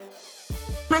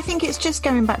I think it's just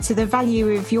going back to the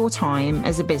value of your time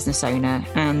as a business owner.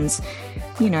 And,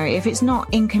 you know, if it's not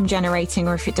income generating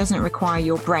or if it doesn't require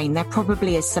your brain, there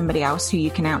probably is somebody else who you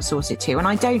can outsource it to. And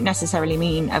I don't necessarily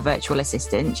mean a virtual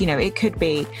assistant. You know, it could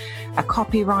be a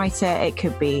copywriter, it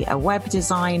could be a web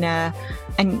designer.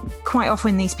 And quite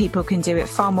often these people can do it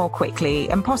far more quickly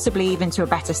and possibly even to a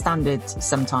better standard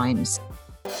sometimes.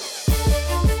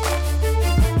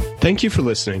 Thank you for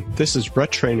listening. This is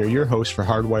Brett Trainer, your host for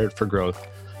Hardwired for Growth,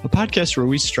 a podcast where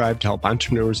we strive to help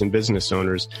entrepreneurs and business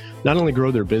owners not only grow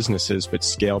their businesses, but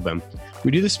scale them. We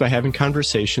do this by having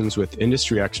conversations with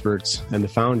industry experts and the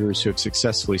founders who have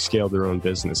successfully scaled their own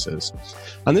businesses.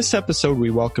 On this episode,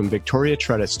 we welcome Victoria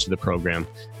Tredis to the program.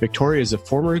 Victoria is a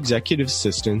former executive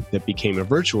assistant that became a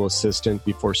virtual assistant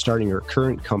before starting her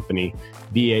current company,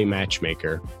 VA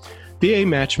Matchmaker. VA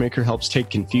Matchmaker helps take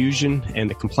confusion and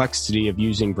the complexity of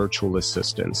using virtual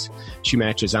assistants. She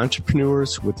matches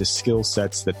entrepreneurs with the skill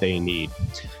sets that they need.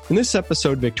 In this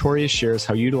episode, Victoria shares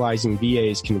how utilizing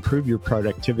VAs can improve your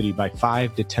productivity by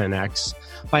 5 to 10x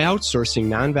by outsourcing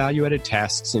non-value-added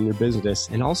tasks in your business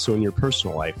and also in your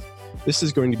personal life. This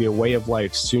is going to be a way of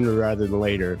life sooner rather than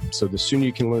later. So the sooner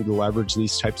you can learn to leverage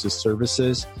these types of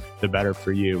services, the better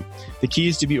for you. The key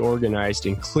is to be organized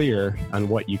and clear on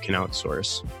what you can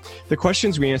outsource. The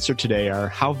questions we answer today are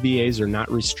how VAs are not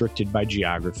restricted by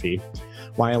geography,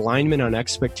 why alignment on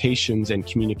expectations and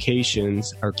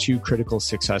communications are two critical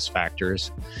success factors,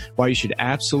 why you should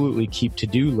absolutely keep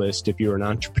to-do list if you're an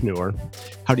entrepreneur,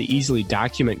 how to easily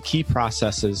document key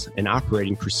processes and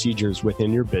operating procedures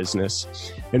within your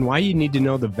business, and why you need to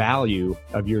know the value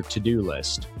of your to-do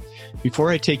list. Before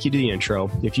I take you to the intro,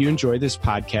 if you enjoy this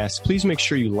podcast, please make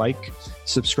sure you like,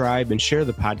 subscribe, and share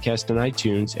the podcast on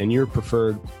iTunes and your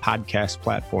preferred podcast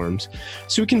platforms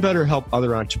so we can better help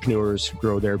other entrepreneurs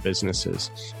grow their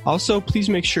businesses. Also, please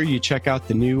make sure you check out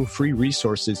the new free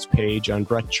resources page on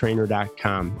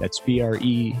bretttrainer.com. That's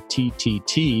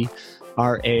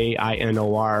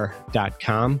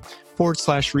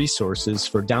BRETTRAINOR.com/resources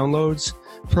for downloads,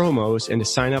 promos, and to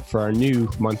sign up for our new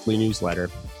monthly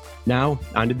newsletter. Now,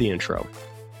 onto the intro.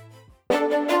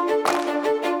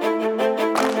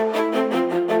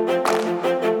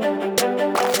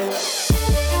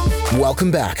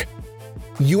 Welcome back.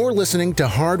 You're listening to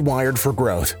Hardwired for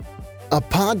Growth, a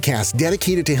podcast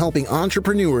dedicated to helping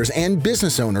entrepreneurs and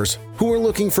business owners who are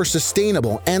looking for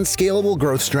sustainable and scalable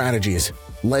growth strategies.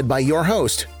 Led by your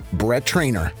host, Brett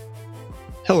Trainer.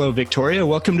 Hello, Victoria.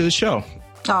 Welcome to the show.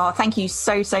 Oh, thank you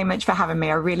so much for having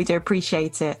me. I really do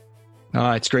appreciate it.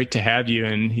 It's great to have you.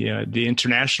 And the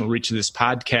international reach of this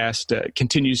podcast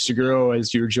continues to grow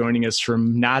as you're joining us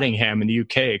from Nottingham in the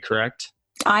UK, correct?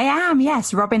 I am,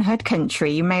 yes. Robin Hood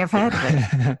country. You may have heard of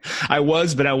it. I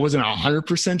was, but I wasn't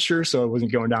 100% sure, so I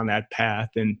wasn't going down that path.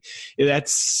 And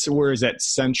that's, where is that,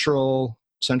 central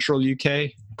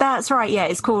UK? That's right, yeah.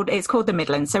 It's called the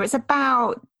Midlands. So it's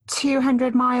about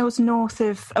 200 miles north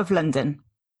of London.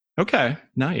 Okay,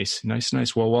 nice.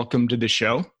 Well, welcome to the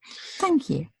show. Thank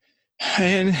you.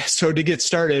 And so to get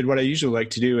started, what I usually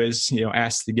like to do is,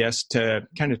 ask the guest to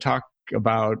kind of talk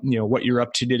about, what you're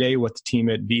up to today, what the team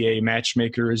at VA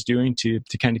Matchmaker is doing to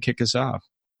kind of kick us off.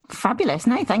 Fabulous.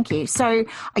 No, thank you. So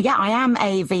yeah, I am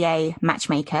a VA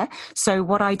matchmaker. So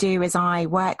what I do is I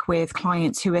work with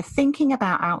clients who are thinking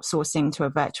about outsourcing to a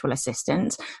virtual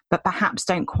assistant, but perhaps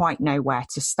don't quite know where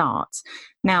to start.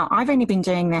 Now, I've only been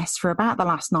doing this for about the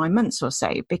last 9 months or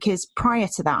so, because prior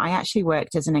to that, I actually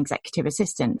worked as an executive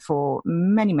assistant for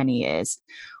many years.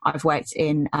 I've worked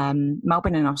in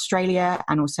Melbourne in Australia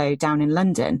and also down in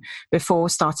London before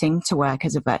starting to work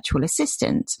as a virtual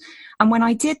assistant. And when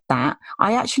I did that,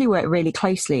 I actually worked really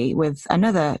closely with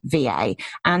another VA,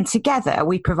 and together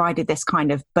we provided this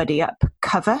kind of buddy up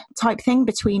cover type thing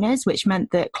between us, which meant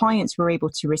that clients were able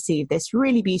to receive this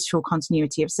really beautiful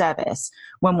continuity of service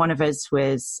when one of us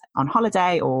was on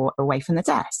holiday or away from the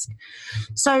desk.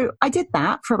 So I did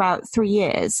that for about 3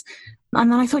 years.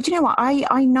 And then I thought, you know what,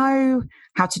 I know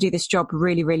how to do this job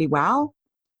really well.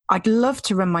 I'd love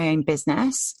to run my own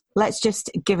business. Let's just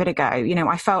give it a go.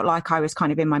 I felt like I was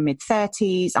kind of in my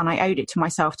mid-30s and I owed it to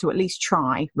myself to at least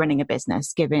try running a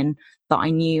business, given that I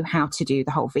knew how to do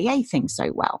the whole VA thing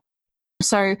so well.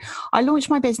 So I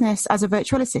launched my business as a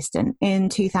virtual assistant in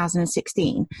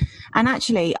 2016. And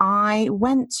actually, I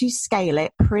went to scale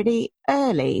it pretty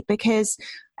early because,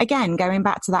 again, going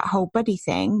back to that whole buddy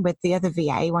thing with the other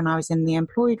VA when I was in the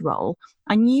employed role,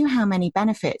 I knew how many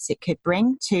benefits it could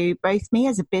bring to both me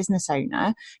as a business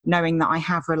owner, knowing that I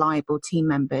have reliable team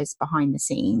members behind the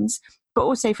scenes, but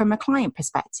also from a client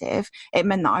perspective, it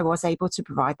meant that I was able to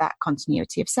provide that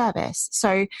continuity of service.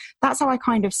 So that's how I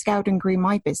kind of scaled and grew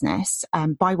my business,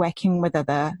 by working with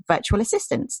other virtual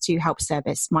assistants to help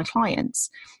service my clients.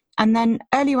 And then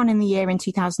earlier on in the year in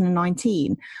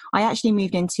 2019, I actually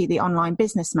moved into the online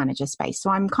business manager space. So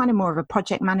I'm kind of more of a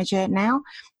project manager now,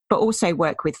 but also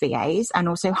work with VAs and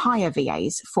also hire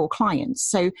VAs for clients.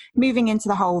 So moving into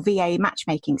the whole VA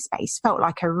matchmaking space felt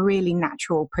like a really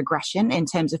natural progression in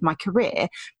terms of my career,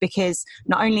 because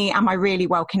not only am I really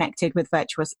well connected with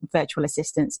virtual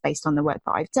assistants based on the work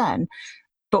that I've done,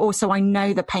 but also I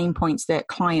know the pain points that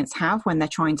clients have when they're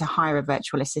trying to hire a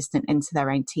virtual assistant into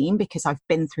their own team, because I've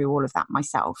been through all of that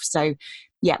myself. So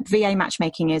yeah, VA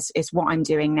matchmaking is what I'm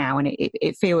doing now. And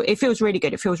it feels really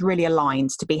good. It feels really aligned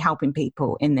to be helping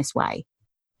people in this way.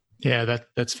 Yeah,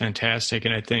 that's fantastic.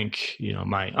 And I think,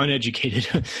 my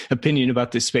uneducated opinion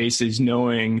about this space is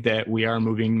knowing that we are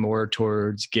moving more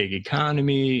towards gig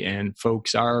economy and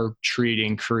folks are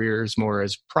treating careers more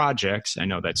as projects. I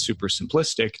know that's super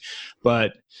simplistic,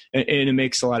 and it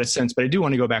makes a lot of sense. But I do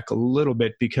want to go back a little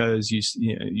bit, because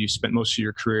you spent most of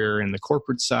your career in the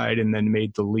corporate side and then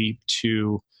made the leap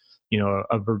to,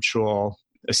 a virtual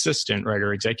assistant, right,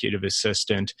 or executive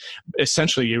assistant.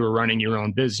 Essentially, you were running your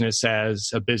own business as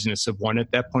a business of one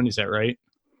at that point. Is that right?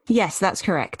 Yes, that's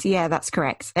correct. Yeah, that's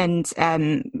correct. And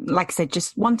like I said,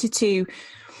 just wanted to,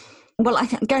 well, I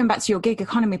think going back to your gig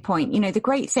economy point, the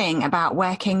great thing about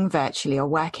working virtually or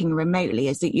working remotely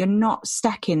is that you're not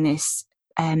stuck in this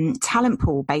talent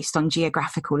pool based on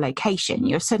geographical location.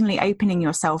 You're suddenly opening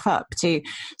yourself up to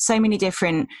so many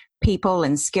different people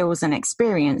and skills and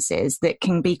experiences that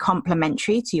can be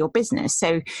complementary to your business.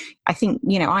 So I think,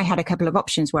 I had a couple of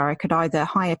options where I could either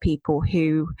hire people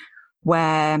who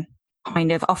were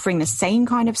kind of offering the same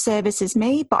kind of service as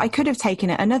me, but I could have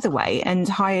taken it another way and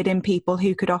hired in people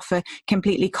who could offer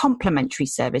completely complementary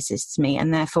services to me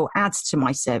and therefore add to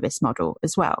my service model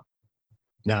as well.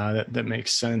 No, that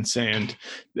makes sense. And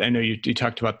I know you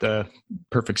talked about the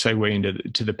perfect segue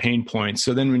into the pain points.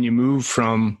 So then when you move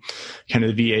from kind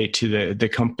of the VA to the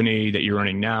company that you're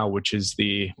running now, which is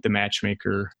the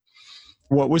matchmaker,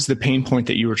 what was the pain point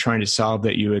that you were trying to solve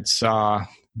that you had saw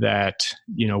that,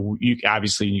 you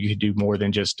obviously you could do more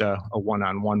than just a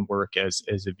one-on-one work as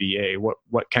a VA?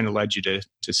 What kind of led you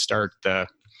to start the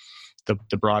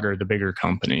bigger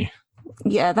company?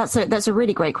 Yeah, that's a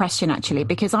really great question, actually,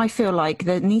 because I feel like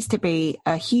there needs to be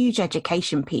a huge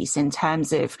education piece in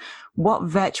terms of what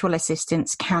virtual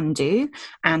assistants can do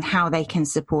and how they can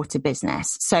support a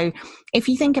business. So if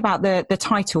you think about the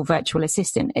title virtual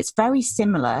assistant, it's very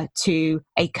similar to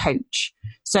a coach.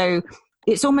 So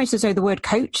it's almost as though the word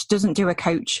coach doesn't do a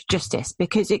coach justice,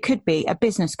 because it could be a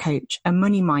business coach, a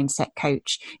money mindset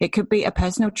coach. It could be a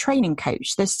personal training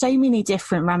coach. There's so many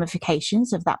different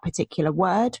ramifications of that particular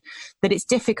word that it's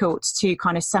difficult to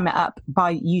kind of sum it up by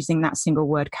using that single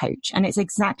word coach. And it's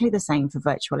exactly the same for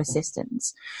virtual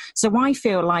assistants. So I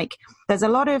feel like there's a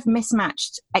lot of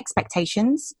mismatched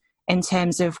expectations in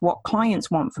terms of what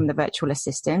clients want from the virtual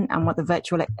assistant and what the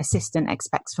virtual assistant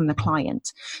expects from the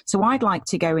client. So I'd like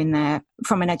to go in there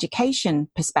from an education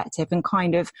perspective and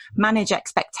kind of manage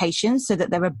expectations so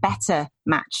that there are better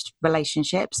matched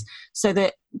relationships, so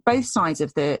that both sides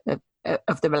of the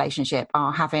relationship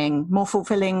are having more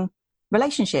fulfilling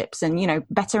relationships and,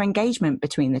 better engagement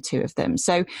between the two of them.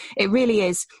 So it really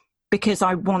is because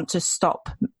I want to stop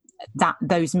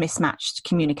those mismatched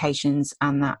communications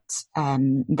and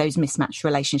those mismatched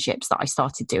relationships that I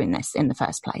started doing this in the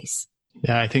first place.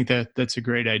 Yeah, I think that's a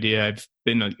great idea. I've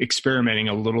been experimenting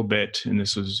a little bit, and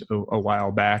this was a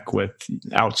while back, with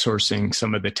outsourcing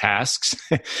some of the tasks.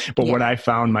 But what I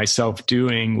found myself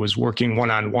doing was working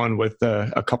one-on-one with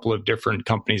a couple of different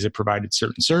companies that provided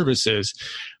certain services.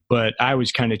 But I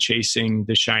was kind of chasing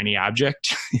the shiny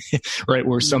object, right?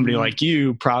 Where somebody like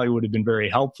you probably would have been very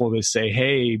helpful to say,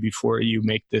 hey, before you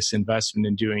make this investment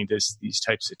in doing these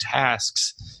types of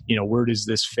tasks, where does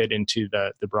this fit into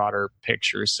the broader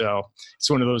picture? So it's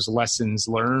one of those lessons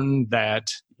learned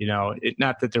that,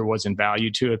 not that there wasn't value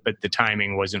to it, but the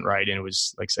timing wasn't right. And it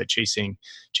was, like I said, chasing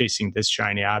this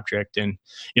shiny object. And,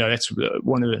 that's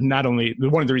one of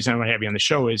the reasons I want to have you on the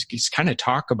show is kind of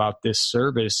talk about this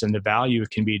service and the value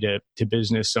it can be to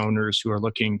business owners who are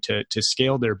looking to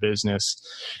scale their business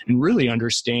and really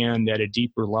understand at a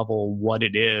deeper level what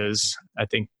it is. I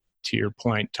think, to your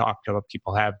point, talk about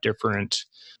people have different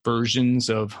versions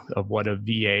of what a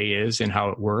VA is and how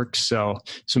it works. So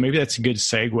maybe that's a good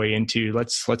segue into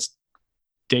let's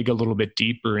dig a little bit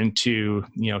deeper into,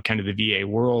 kind of the VA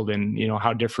world and,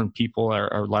 how different people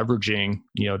are leveraging,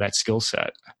 that skill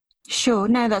set. Sure.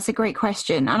 No, that's a great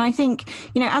question. And I think,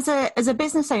 as a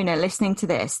business owner listening to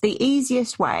this, the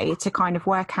easiest way to kind of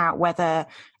work out whether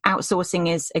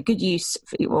outsourcing is a good use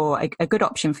or a good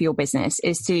option for your business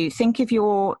is to think of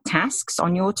your tasks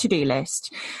on your to-do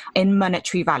list in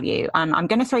monetary value. And I'm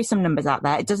going to throw some numbers out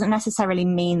there. It doesn't necessarily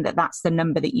mean that that's the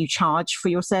number that you charge for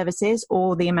your services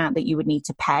or the amount that you would need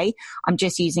to pay. I'm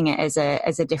just using it as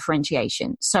a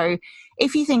differentiation. So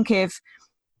if you think of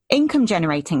income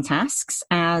generating tasks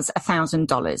as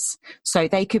 $1,000. So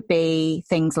they could be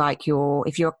things like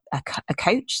if you're a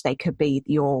coach, they could be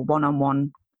your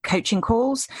one-on-one coaching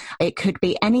calls. It could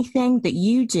be anything that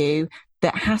you do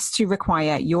that has to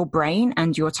require your brain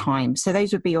and your time. So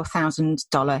those would be your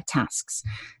 $1,000 tasks.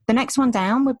 The next one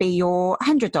down would be your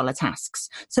 $100 tasks.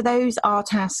 So those are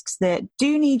tasks that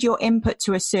do need your input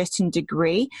to a certain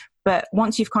degree, but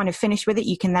once you've kind of finished with it,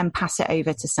 you can then pass it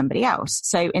over to somebody else.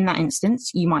 So in that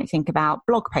instance, you might think about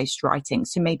blog post writing.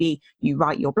 So maybe you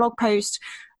write your blog post,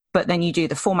 but then you do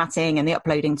the formatting and the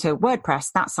uploading to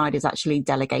WordPress. That side is actually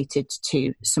delegated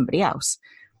to somebody else.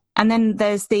 And then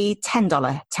there's the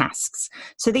 $10 tasks.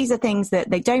 So these are things that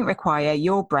they don't require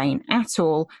your brain at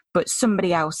all, but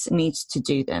somebody else needs to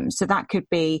do them. So that could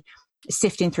be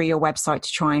sifting through your website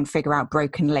to try and figure out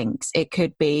broken links. It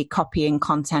could be copying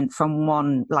content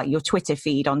from like your Twitter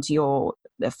feed onto your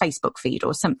Facebook feed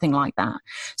or something like that.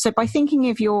 So by thinking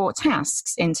of your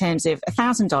tasks in terms of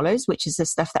 $1,000, which is the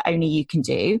stuff that only you can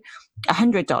do,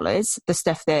 $100, the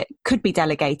stuff that could be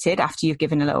delegated after you've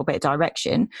given a little bit of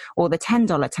direction, or the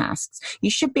 $10 tasks, you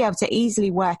should be able to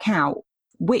easily work out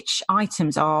which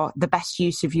items are the best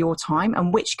use of your time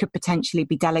and which could potentially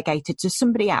be delegated to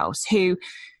somebody else who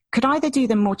could either do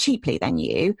them more cheaply than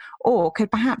you or could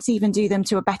perhaps even do them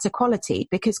to a better quality,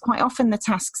 because quite often the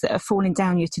tasks that are falling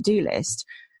down your to-do list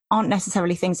aren't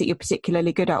necessarily things that you're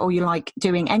particularly good at or you like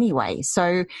doing anyway.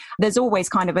 So there's always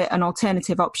kind of an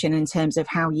alternative option in terms of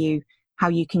how you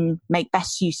can make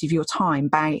best use of your time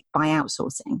by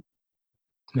outsourcing.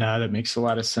 No, that makes a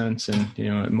lot of sense. And,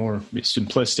 more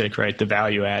simplistic, right? The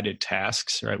value added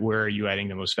tasks, right? Where are you adding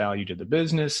the most value to the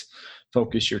business?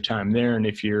 Focus your time there. And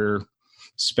if you're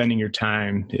spending your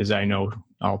time, as I know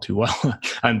all too well,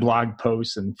 on blog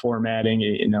posts and formatting,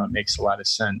 it makes a lot of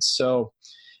sense. So,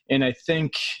 and I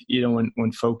think,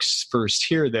 when folks first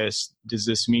hear this, does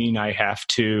this mean I have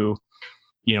to,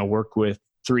 work with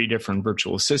 3 different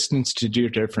virtual assistants to do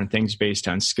different things based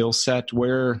on skill set?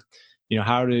 Where,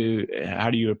 how do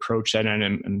you approach that? And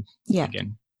I'm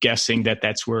again guessing that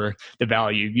that's where the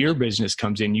value of your business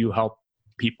comes in. You help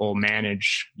people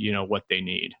manage, what they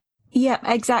need. Yeah,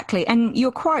 exactly. And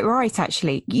you're quite right,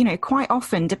 actually. Quite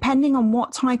often, depending on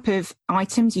what type of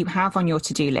items you have on your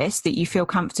to-do list that you feel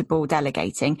comfortable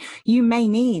delegating, you may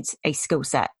need a skill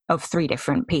set of 3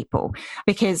 different people,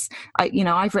 because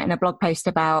I've written a blog post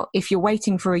about if you're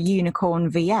waiting for a unicorn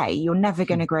VA, you're never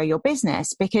going to grow your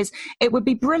business, because it would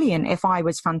be brilliant if I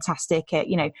was fantastic at,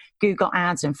 Google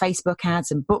ads and Facebook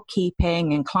ads and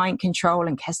bookkeeping and client control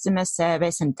and customer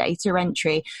service and data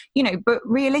entry, but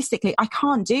realistically, I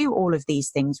can't do all of these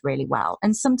things really well.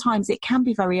 And sometimes it can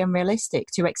be very unrealistic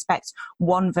to expect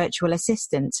one virtual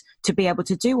assistant to be able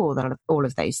to do all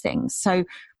of those things. So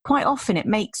quite often it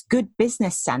makes good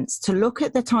business sense to look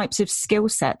at the types of skill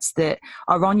sets that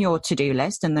are on your to-do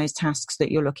list and those tasks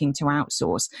that you're looking to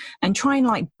outsource and try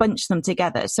and bunch them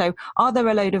together. So are there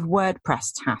a load of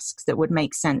WordPress tasks that would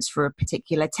make sense for a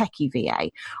particular techie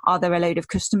VA? Are there a load of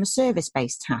customer service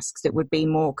based tasks that would be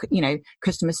more,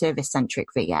 customer service centric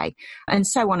VA, and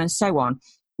so on and so on?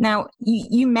 Now,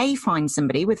 you may find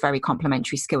somebody with very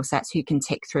complementary skill sets who can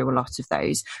tick through a lot of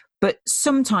those, but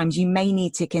sometimes you may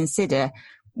need to consider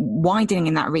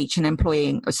widening that reach and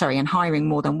hiring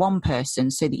more than one person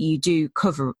so that you do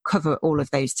cover all of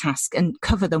those tasks and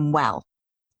cover them well.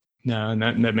 No, and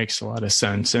that makes a lot of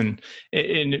sense. And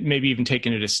maybe even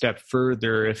taking it a step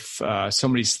further, if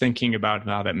somebody's thinking about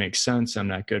how that makes sense, I'm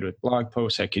not good with blog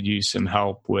posts, I could use some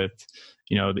help with,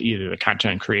 either the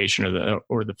content creation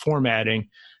or the formatting.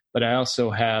 But I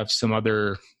also have some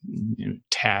other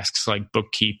tasks like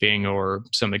bookkeeping or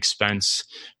some expense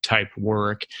type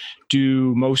work.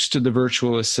 Do most of the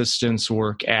virtual assistants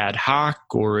work ad hoc,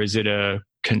 or is it a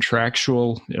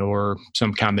contractual or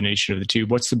some combination of the two?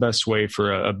 What's the best way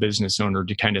for a business owner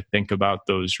to kind of think about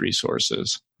those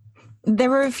resources?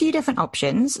 There are a few different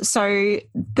options. So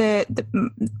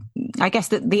I guess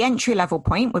the entry level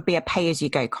point would be a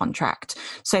pay-as-you-go contract.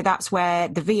 So that's where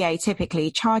the VA typically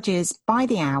charges by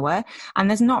the hour, and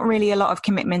there's not really a lot of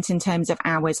commitment in terms of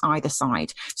hours either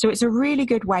side. So it's a really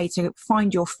good way to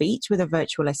find your feet with a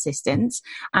virtual assistant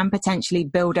and potentially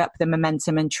build up the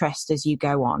momentum and trust as you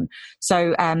go on.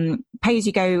 So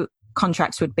pay-as-you-go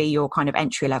contracts would be your kind of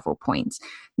entry level point.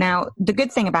 Now, the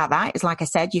good thing about that is, like I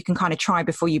said, you can kind of try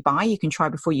before you buy, you can try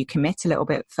before you commit a little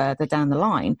bit further down the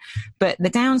line. But the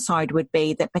downside would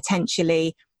be that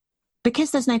potentially,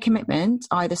 because there's no commitment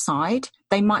either side,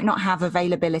 they might not have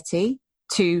availability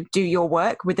to do your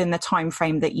work within the time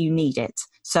frame that you need it.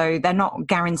 So they're not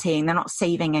guaranteeing, they're not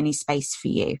saving any space for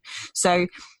you. So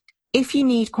if you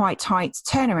need quite tight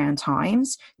turnaround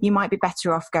times, you might be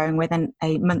better off going with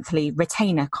a monthly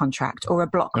retainer contract or a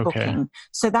block booking.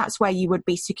 So that's where you would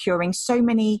be securing so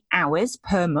many hours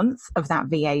per month of that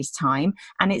VA's time,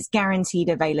 and it's guaranteed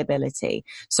availability.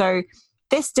 So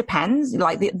this depends,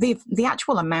 like the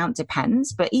actual amount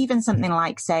depends, but even something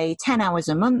like, say, 10 hours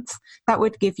a month, that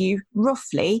would give you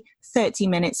roughly 30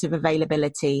 minutes of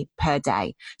availability per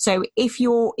day. So if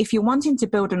you're wanting to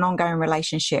build an ongoing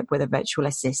relationship with a virtual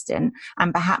assistant,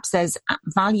 and perhaps there's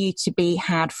value to be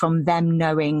had from them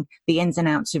knowing the ins and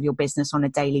outs of your business on a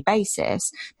daily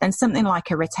basis, then something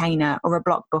like a retainer or a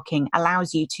block booking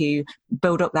allows you to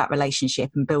build up that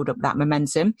relationship and build up that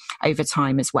momentum over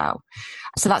time as well.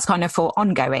 So that's kind of for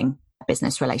ongoing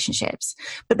business relationships.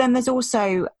 But then there's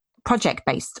also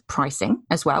project-based pricing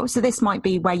as well. So this might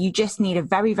be where you just need a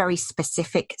very, very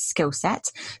specific skill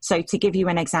set. So to give you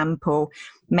an example,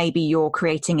 maybe you're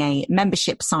creating a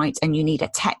membership site and you need a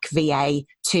tech VA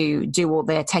to do all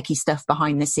the techie stuff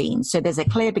behind the scenes. So there's a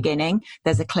clear beginning,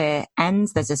 there's a clear end,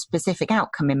 there's a specific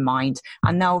outcome in mind,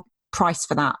 and they'll price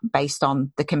for that based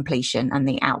on the completion and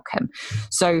the outcome.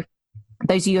 So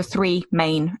those are your three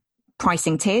main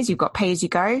pricing tiers. You've got pay as you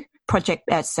go,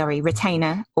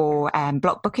 retainer or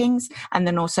block bookings, and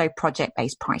then also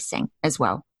project-based pricing as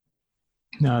well.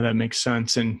 No, that makes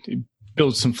sense, and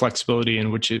builds some flexibility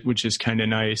in which is kind of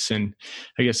nice. And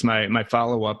I guess my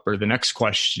follow-up or the next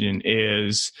question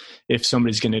is, if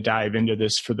somebody's going to dive into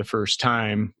this for the first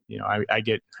time, I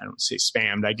get, I don't say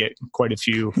spammed, I get quite a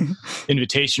few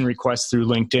invitation requests through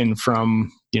LinkedIn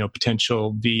from,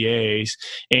 potential VAs.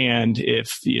 And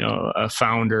if, a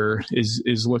founder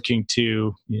is looking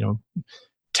to,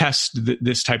 test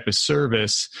this type of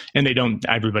service, and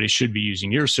everybody should be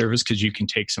using your service because you can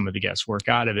take some of the guesswork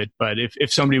out of it. But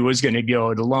if somebody was going to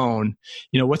go it alone,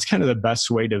 what's kind of the best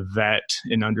way to vet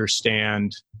and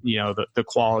understand, the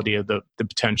quality of the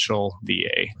potential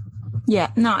VA?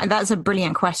 Yeah, no, that's a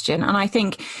brilliant question. And I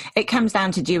think it comes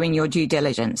down to doing your due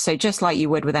diligence. So just like you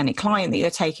would with any client that you're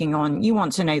taking on, you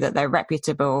want to know that they're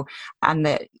reputable and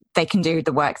that they can do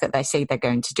the work that they say they're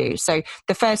going to do. So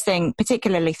the first thing,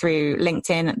 particularly through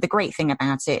LinkedIn, the great thing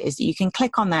about it is that you can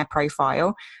click on their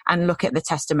profile and look at the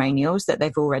testimonials that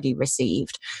they've already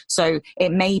received. So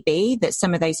it may be that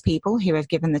some of those people who have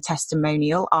given the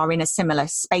testimonial are in a similar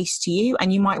space to you,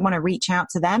 and you might want to reach out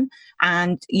to them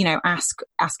and,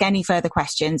 ask any further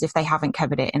questions if they haven't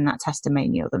covered it in that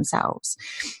testimonial themselves.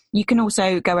 You can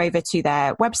also go over to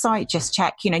their website, just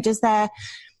check,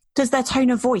 does their tone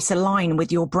of voice align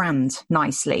with your brand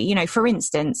nicely? For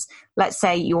instance, let's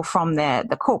say you're from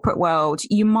the corporate world,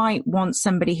 you might want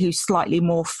somebody who's slightly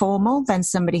more formal than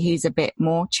somebody who's a bit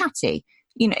more chatty.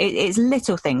 It's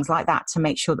little things like that to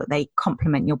make sure that they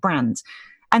complement your brand.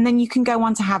 And then you can go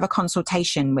on to have a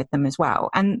consultation with them as well.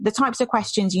 And the types of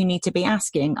questions you need to be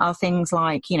asking are things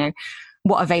like,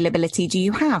 what availability do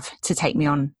you have to take me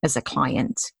on as a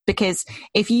client? Because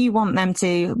if you want them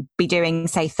to be doing,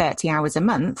 say, 30 hours a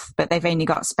month, but they've only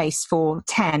got space for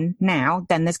 10 now,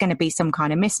 then there's going to be some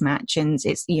kind of mismatch, and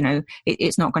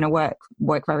it's not going to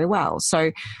work very well.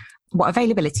 So what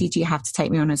availability do you have to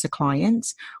take me on as a client?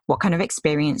 What kind of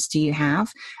experience do you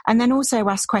have? And then also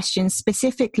ask questions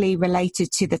specifically related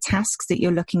to the tasks that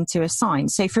you're looking to assign.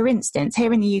 So for instance,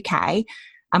 here in the UK,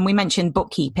 and we mentioned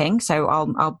bookkeeping, so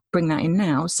I'll bring that in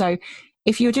now. So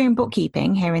if you're doing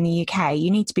bookkeeping here in the UK, you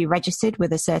need to be registered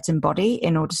with a certain body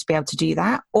in order to be able to do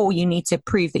that, or you need to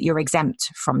prove that you're exempt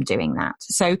from doing that.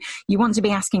 So you want to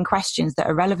be asking questions that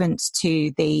are relevant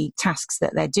to the tasks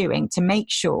that they're doing to make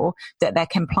sure that they're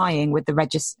complying with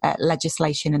the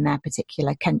legislation in their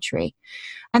particular country.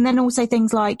 And then also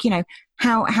things like,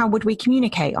 how would we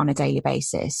communicate on a daily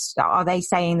basis? Are they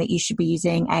saying that you should be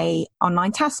using a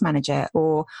online task manager,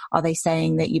 or are they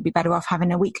saying that you'd be better off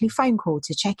having a weekly phone call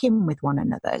to check in with one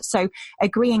another? So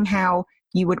agreeing how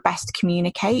you would best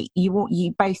communicate,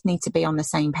 you both need to be on the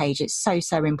same page. It's so,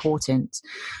 so important.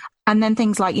 And then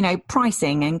things like,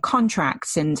 pricing and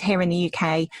contracts. And here in the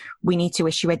UK, we need to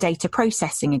issue a data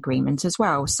processing agreement as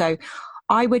well. So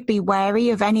I would be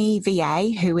wary of any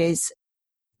VA who is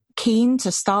keen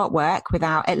to start work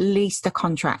without at least a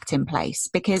contract in place,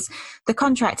 because the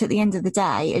contract at the end of the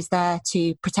day is there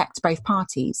to protect both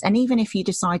parties. And even if you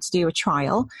decide to do a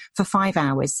trial for 5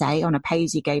 hours, say, on a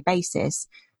pay-as-you-go basis,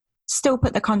 still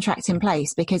put the contract in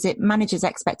place, because it manages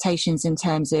expectations in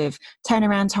terms of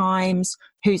turnaround times,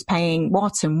 who's paying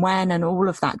what and when, and all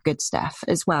of that good stuff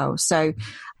as well. So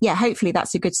yeah, hopefully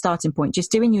that's a good starting point.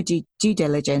 Just doing your due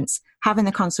diligence, having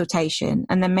the consultation,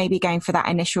 and then maybe going for that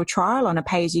initial trial on a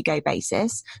pay-as-you-go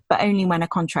basis, but only when a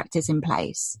contract is in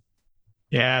place.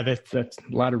 Yeah, that's a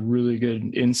lot of really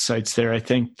good insights there. I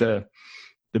think the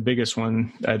biggest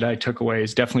one that I took away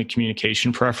is definitely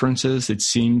communication preferences. It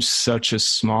seems such a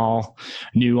small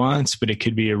nuance, but it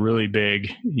could be a really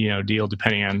big, deal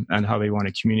depending on how they want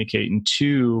to communicate. And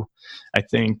two, I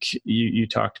think you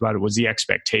talked about it, was the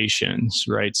expectations,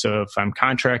 right? So if I'm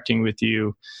contracting with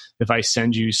you, if I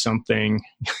send you something,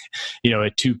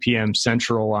 at 2 p.m.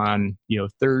 Central on,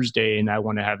 Thursday, and I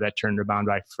want to have that turned around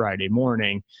by Friday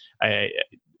morning,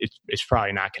 it's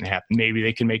probably not going to happen. Maybe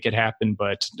they can make it happen,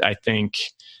 but I think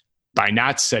by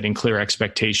not setting clear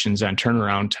expectations on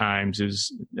turnaround times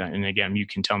is, and again, you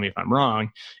can tell me if I'm wrong,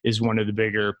 is one of the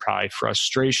bigger probably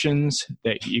frustrations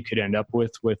that you could end up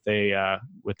with a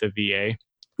VA.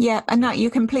 Yeah, and that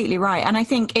you're completely right. And I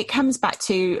think it comes back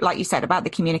to, like you said, about the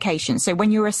communication. So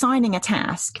when you're assigning a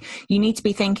task, you need to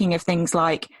be thinking of things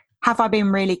like, have I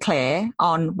been really clear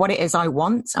on what it is I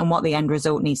want and what the end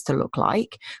result needs to look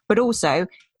like? But also,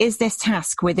 is this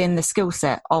task within the skill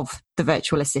set of the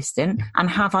virtual assistant? And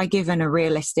have I given a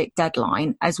realistic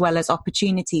deadline, as well as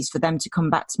opportunities for them to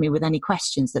come back to me with any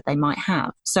questions that they might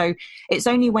have? So it's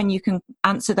only when you can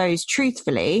answer those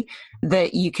truthfully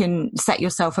that you can set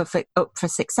yourself up for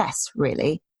success,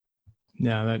 really.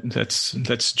 Yeah,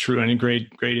 that's true, and great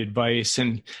advice.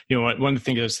 And one of the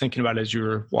things I was thinking about as you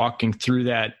were walking through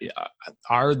that,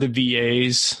 are the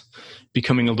VAs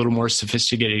becoming a little more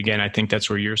sophisticated? Again, I think that's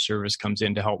where your service comes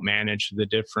in to help manage the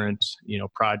different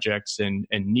projects and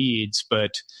needs.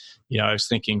 But I was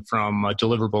thinking from a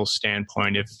deliverable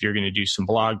standpoint, if you're going to do some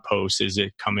blog posts, is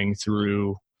it coming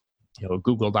through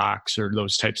Google Docs or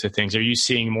those types of things? Are you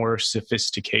seeing more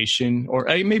sophistication, or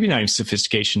maybe not even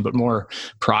sophistication, but more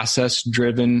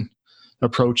process-driven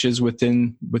approaches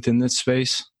within this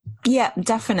space? Yeah,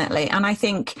 definitely. And I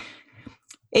think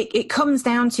it comes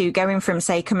down to coming from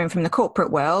the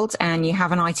corporate world, and you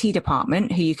have an IT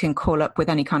department who you can call up with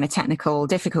any kind of technical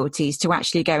difficulties, to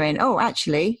actually go in,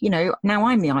 now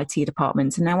I'm the IT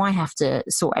department and now I have to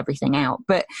sort everything out.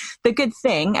 But the good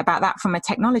thing about that from a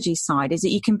technology side is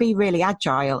that you can be really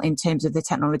agile in terms of the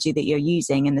technology that you're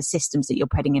using and the systems that you're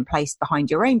putting in place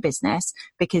behind your own business,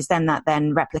 because then that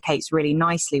replicates really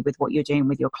nicely with what you're doing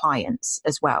with your clients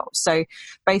as well. So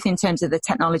both in terms of the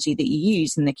technology that you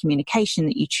use and the communication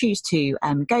that you choose to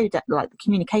go down, like the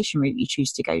communication route you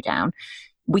choose to go down,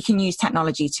 we can use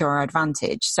technology to our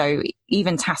advantage. So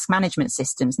even task management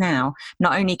systems now,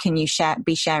 not only can you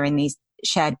be sharing these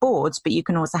shared boards, but you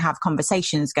can also have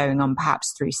conversations going on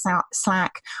perhaps through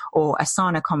Slack or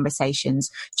Asana conversations,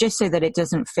 just so that it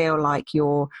doesn't feel like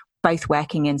you're both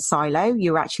working in silo.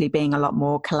 You're actually being a lot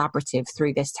more collaborative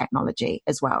through this technology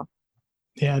as well.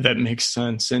 Yeah, that makes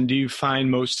sense. And do you find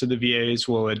most of the VAs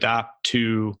will adapt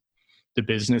to the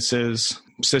business's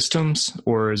systems,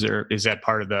 or is that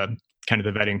part of the kind of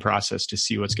the vetting process to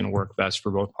see what's going to work best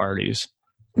for both parties?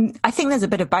 I think there's a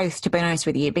bit of both, to be honest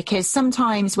with you, because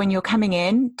sometimes when you're coming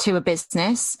in to a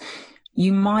business,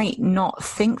 you might not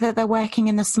think that they're working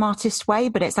in the smartest way,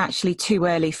 but it's actually too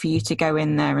early for you to go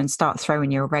in there and start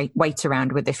throwing your weight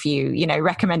around with a few,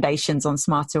 recommendations on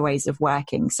smarter ways of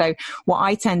working. So what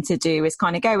I tend to do is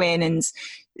kind of go in and,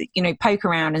 poke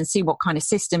around and see what kind of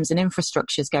systems and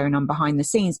infrastructure is going on behind the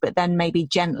scenes, but then maybe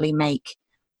gently make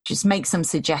some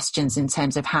suggestions in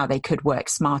terms of how they could work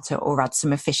smarter or add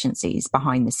some efficiencies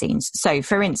behind the scenes. So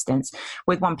for instance,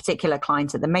 with one particular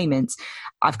client at the moment,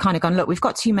 I've kind of gone, look, we've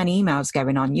got too many emails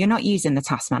going on. You're not using the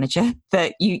task manager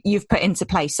that you've put into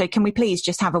place. So can we please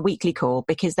just have a weekly call?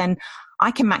 Because then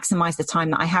I can maximize the time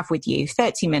that I have with you,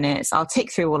 30 minutes. I'll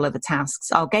tick through all of the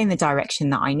tasks. I'll gain the direction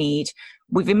that I need.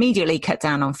 We've immediately cut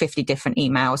down on 50 different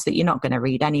emails that you're not going to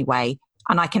read anyway.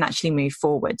 And I can actually move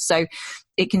forward. So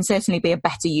it can certainly be a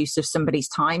better use of somebody's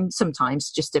time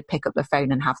sometimes, just to pick up the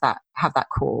phone and have that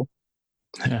call.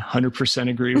 100%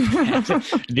 agree with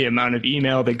that. The amount of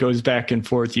email that goes back and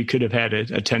forth, you could have had a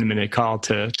 10-minute call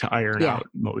to iron out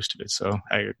most of it. So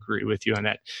I agree with you on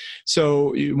that.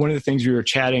 So one of the things we were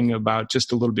chatting about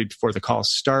just a little bit before the call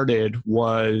started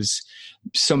was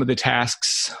some of the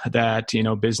tasks that,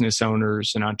 business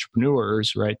owners and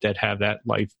entrepreneurs, right, that have that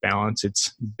life balance,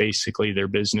 it's basically their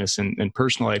business and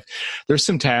personal life. There's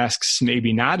some tasks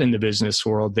maybe not in the business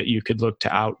world that you could look to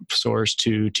outsource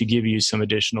to give you some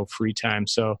additional free time.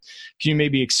 So can you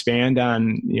maybe expand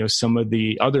on, some of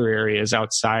the other areas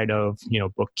outside of,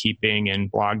 bookkeeping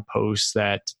and blog posts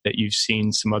that you've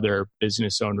seen some other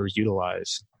business owners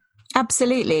utilize?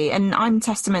 Absolutely. And I'm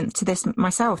testament to this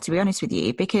myself, to be honest with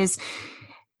you, because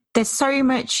there's so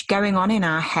much going on in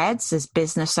our heads as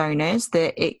business owners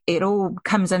that it all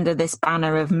comes under this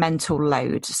banner of mental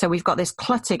load. So we've got this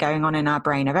clutter going on in our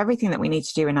brain of everything that we need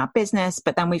to do in our business,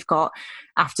 but then we've got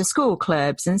after school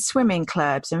clubs and swimming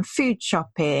clubs and food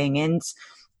shopping and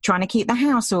trying to keep the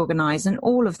house organized and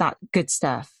all of that good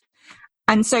stuff.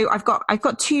 And so I've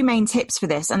got two main tips for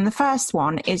this. And the first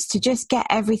one is to just get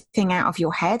everything out of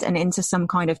your head and into some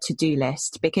kind of to-do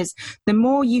list, because the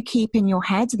more you keep in your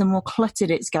head, the more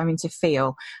cluttered it's going to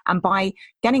feel. And by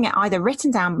getting it either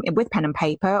written down with pen and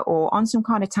paper or on some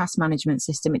kind of task management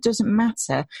system, it doesn't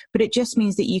matter, but it just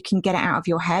means that you can get it out of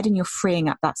your head and you're freeing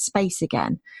up that space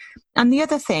again. And the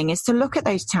other thing is to look at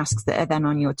those tasks that are then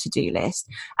on your to-do list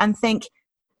and think,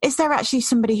 is there actually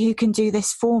somebody who can do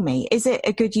this for me? Is it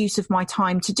a good use of my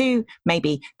time to do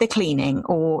maybe the cleaning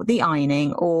or the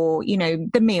ironing or,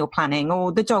 the meal planning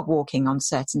or the dog walking on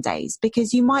certain days?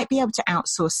 Because you might be able to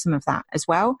outsource some of that as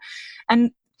well.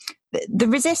 And the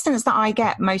resistance that I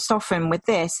get most often with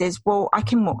this is, well, I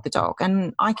can walk the dog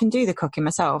and I can do the cooking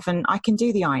myself and I can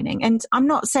do the ironing. And I'm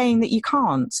not saying that you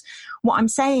can't. What I'm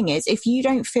saying is if you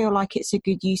don't feel like it's a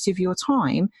good use of your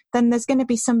time, then there's going to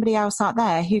be somebody else out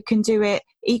there who can do it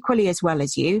equally as well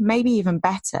as you, maybe even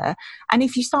better. And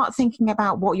if you start thinking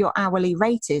about what your hourly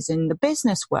rate is in the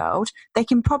business world, they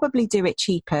can probably do it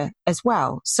cheaper as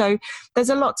well. So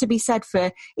there's a lot to be said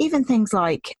for even things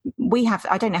like we have,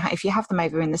 I don't know if you have them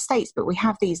over in the States, but we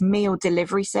have these meal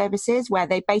delivery services where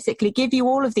they basically give you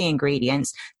all of the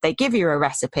ingredients. They give you a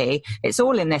recipe. It's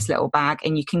all in this little bag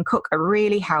and you can cook a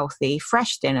really healthy,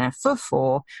 fresh dinner for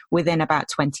 4 within about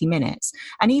 20 minutes.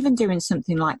 And even doing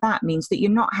something like that means that you're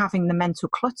not having the mental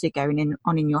clutter going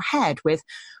on in your head with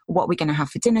what we're going to have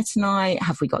for dinner tonight,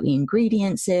 have we got the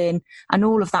ingredients in, and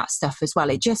all of that stuff as well.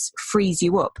 It just frees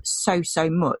you up so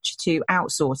much to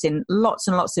outsource in lots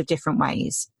and lots of different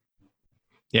ways.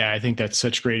 Yeah, I think that's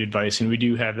such great advice. And we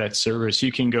do have that service.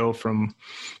 You can go from,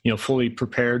 fully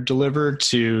prepared delivered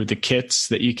to the kits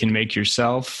that you can make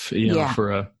yourself,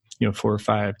 for a 4 or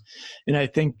 5. And I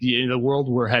think the world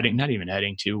we're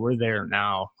we're there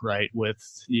now, right? With,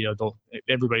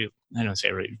 everybody, I don't say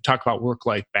everybody, talk about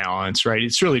work-life balance, right?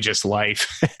 It's really just life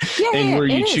and where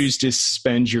you choose to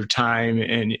spend your time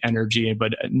and energy.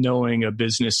 But knowing a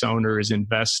business owner is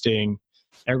investing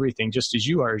everything, just as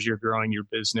you are, as you're growing your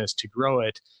business to grow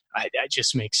it, that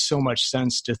just makes so much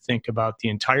sense to think about the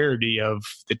entirety of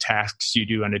the tasks you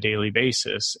do on a daily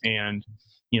basis and,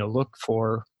 look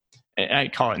for, I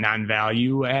call it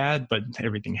non-value add, but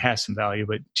everything has some value.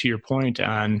 But to your point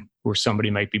on where somebody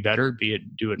might be better,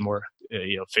 do it more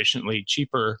efficiently,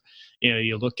 cheaper,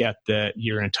 you look at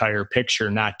your entire picture,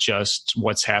 not just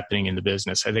what's happening in the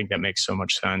business. I think that makes so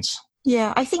much sense.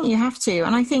 Yeah, I think you have to.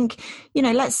 And I think,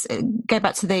 let's go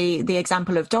back to the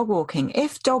example of dog walking.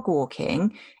 If dog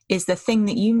walking is the thing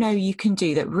that you can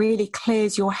do that really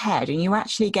clears your head and you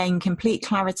actually gain complete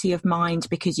clarity of mind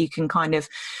because you can kind of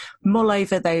mull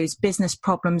over those business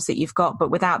problems that you've got,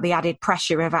 but without the added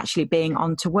pressure of actually being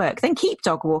on to work, then keep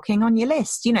dog walking on your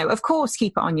list. Of course,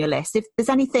 keep it on your list. If there's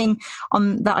anything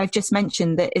on that I've just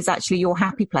mentioned that is actually your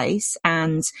happy place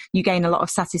and you gain a lot of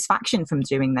satisfaction from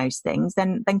doing those things,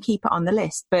 then keep it on the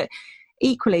list. But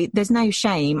equally, there's no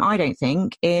shame, I don't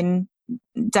think, in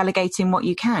delegating what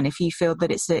you can if you feel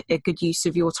that it's a good use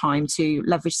of your time to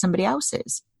leverage somebody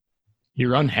else's.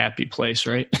 Your unhappy place,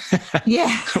 right?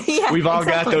 Yeah. We've all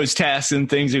got those tasks and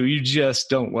things that you just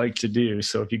don't like to do.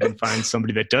 So if you can find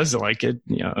somebody that does like it,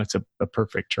 it's a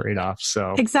perfect trade-off.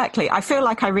 So exactly. I feel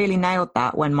like I really nailed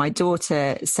that when my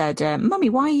daughter said, Mummy,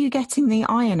 why are you getting the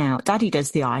iron out? Daddy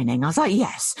does the ironing. I was like,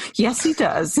 yes, he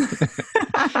does.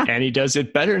 And he does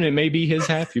it better and it may be his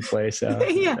happy place.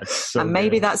 Yeah. And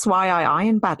maybe that's why I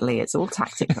iron badly. It's all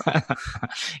tactical.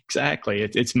 Exactly.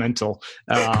 It's mental.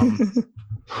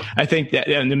 I think that,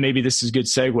 and then maybe this is a good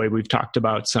segue. We've talked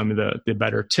about some of the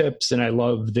better tips, and I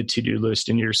love the to-do list.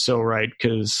 And you're so right,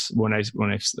 because when I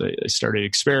started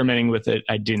experimenting with it,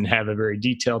 I didn't have a very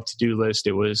detailed to-do list.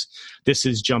 It was, this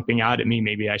is jumping out at me.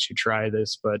 Maybe I should try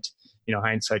this, but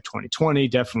hindsight 2020,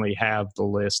 definitely have the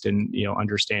list and,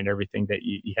 understand everything that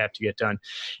you have to get done.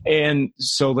 And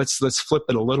so let's flip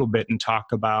it a little bit and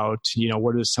talk about,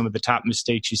 what are some of the top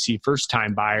mistakes you see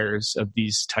first-time buyers of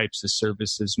these types of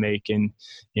services make? And,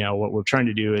 what we're trying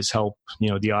to do is help,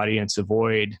 the audience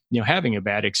avoid, having a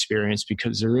bad experience,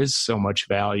 because there is so much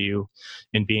value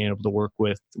in being able to work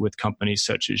with companies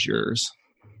such as yours.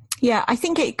 Yeah, I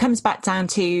think it comes back down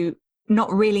to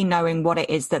not really knowing what it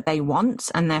is that they want,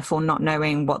 and therefore not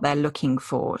knowing what they're looking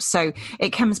for. So it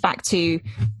comes back to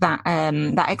that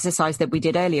that exercise that we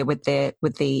did earlier with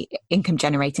the income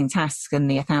generating tasks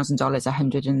and the $1,000,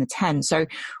 100, and the 10. So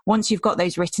once you've got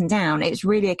those written down, it's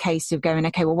really a case of going,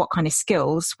 okay, well, what kind of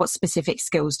skills, what specific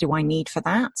skills do I need for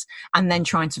that? And then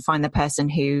trying to find the person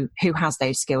who has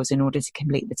those skills in order to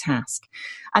complete the task.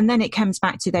 And then it comes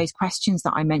back to those questions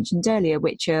that I mentioned earlier,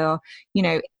 which are,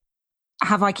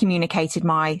 have I communicated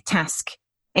my task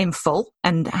in full,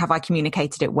 and have I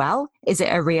communicated it well? Is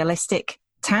it a realistic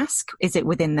task? Is it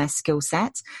within their skill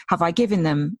set? Have I given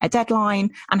them a deadline,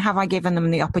 and have I given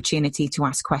them the opportunity to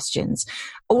ask questions?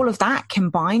 All of that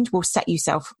combined will set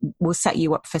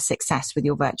you up for success with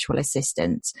your virtual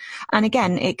assistant. And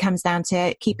again, it comes down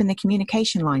to keeping the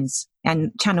communication lines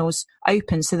and channels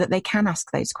open so that they can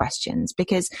ask those questions,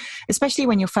 because especially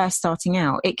when you're first starting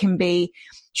out, it can be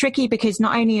tricky, because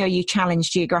not only are you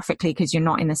challenged geographically because you're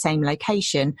not in the same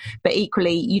location, but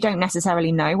equally you don't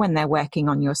necessarily know when they're working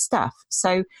on your stuff.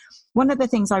 So one of the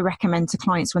things I recommend to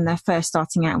clients when they're first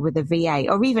starting out with a VA,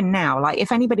 or even now, like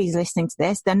if anybody's listening to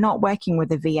this, they're not working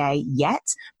with a VA yet,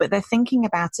 but they're thinking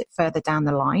about it further down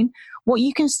the line. What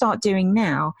you can start doing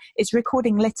now is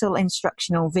recording little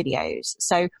instructional videos.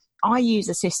 So I use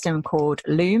a system called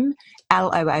Loom,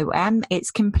 Loom.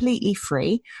 It's completely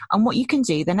free. And what you can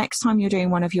do the next time you're doing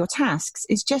one of your tasks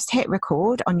is just hit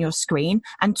record on your screen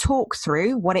and talk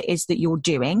through what it is that you're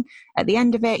doing. At the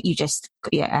end of it, you just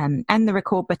end the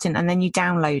record button and then you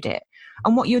download it.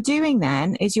 And what you're doing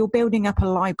then is you're building up a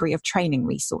library of training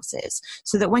resources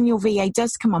so that when your VA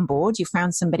does come on board, you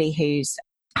found somebody who's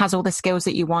has all the skills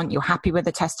that you want, you're happy with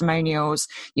the testimonials,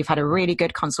 you've had a really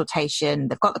good consultation,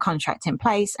 they've got the contract in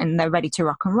place and they're ready to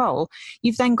rock and roll.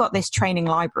 You've then got this training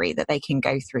library that they can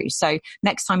go through. So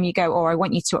next time you go, I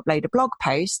want you to upload a blog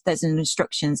post, there's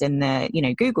instructions in the,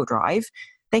 Google Drive.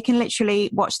 They can literally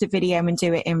watch the video and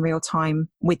do it in real time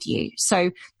with you.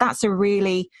 So that's a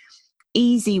really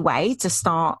easy way to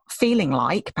start feeling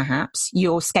like perhaps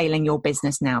you're scaling your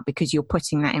business now, because you're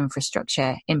putting that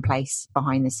infrastructure in place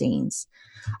behind the scenes.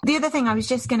 The other thing I was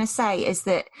just going to say is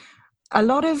that a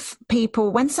lot of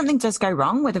people, when something does go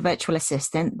wrong with a virtual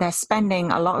assistant, they're spending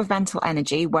a lot of mental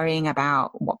energy worrying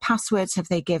about what passwords have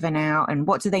they given out and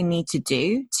what do they need to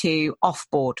do to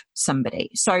offboard somebody.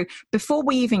 So before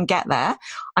we even get there,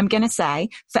 I'm going to say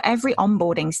for every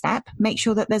onboarding step, make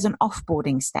sure that there's an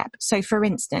offboarding step. So for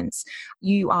instance,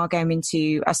 you are going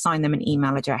to assign them an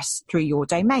email address through your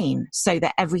domain so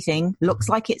that everything looks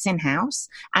like it's in-house.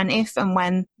 And if and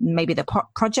when maybe the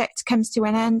project comes to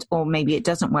an end, or maybe it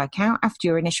doesn't work out after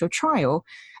your initial trial,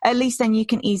 at least then you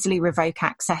can easily revoke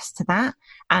access to that,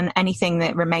 and anything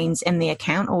that remains in the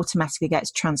account automatically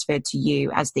gets transferred to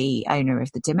you as the owner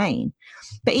of the domain.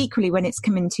 But equally, when it's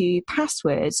coming to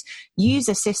passwords, use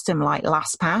a system like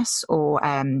LastPass or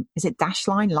is it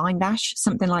LineDash,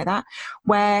 something like that,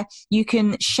 where you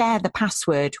can share the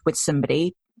password with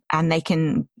somebody and they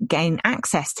can gain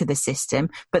access to the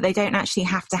system, but they don't actually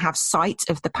have to have sight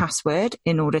of the password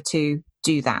in order to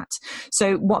do that.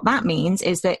 So what that means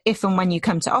is that if and when you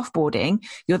come to offboarding,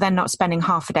 you're then not spending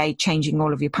half a day changing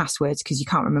all of your passwords because you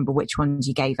can't remember which ones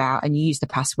you gave out, and you use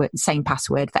the same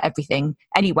password for everything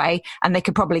anyway, and they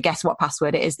could probably guess what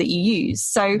password it is that you use.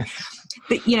 So,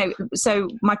 so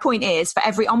my point is, for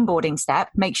every onboarding step,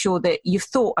 make sure that you've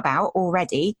thought about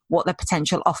already what the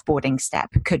potential offboarding step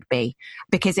could be,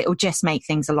 because it will just make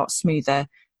things a lot smoother,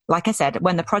 like I said,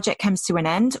 when the project comes to an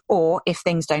end or if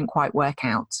things don't quite work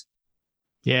out.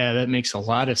 Yeah, that makes a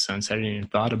lot of sense. I didn't even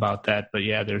thought about that, but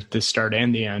yeah, there's the start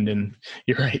and the end, and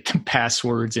you're right, the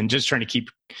passwords, and just trying to keep,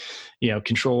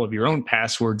 control of your own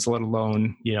passwords, let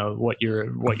alone, what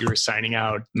you're assigning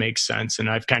out makes sense. And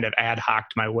I've kind of ad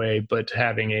hoc'd my way, but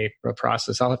having a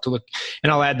process, I'll have to look,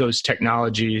 and I'll add those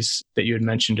technologies that you had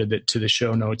mentioned to the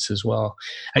show notes as well.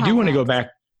 I do want to go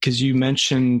back, because you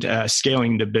mentioned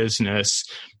scaling the business.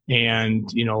 And,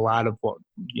 a lot of what,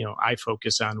 I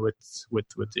focus on with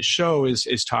this show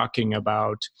is talking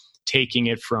about taking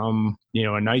it from,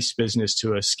 a nice business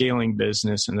to a scaling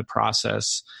business and the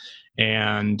process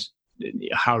and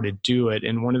how to do it.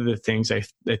 And one of the things I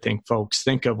think folks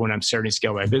think of when I'm starting to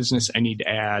scale my business, I need to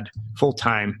add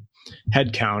full-time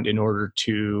headcount in order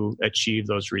to achieve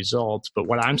those results. But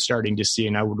what I'm starting to see,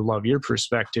 and I would love your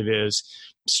perspective, is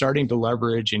starting to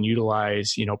leverage and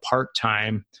utilize,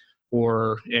 part-time,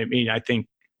 or, I think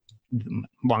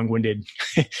long-winded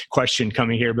question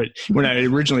coming here, but when I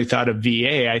originally thought of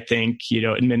VA, I think,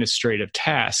 administrative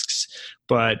tasks,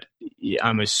 but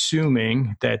I'm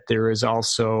assuming that there is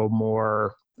also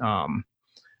more,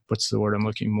 what's the word I'm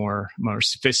looking, more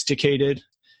sophisticated,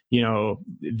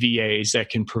 VAs that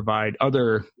can provide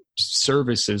other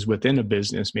services within a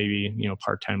business, maybe,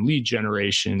 part-time lead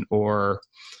generation or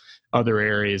other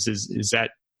areas. Is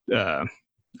that,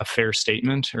 a fair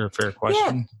statement or a fair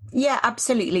question? Yeah,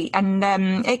 absolutely. And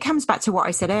it comes back to what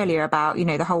I said earlier about,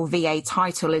 the whole VA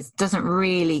title doesn't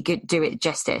really do it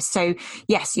justice. So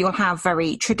yes, you'll have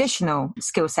very traditional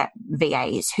skill set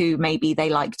VAs who maybe they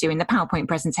like doing the PowerPoint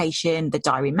presentation, the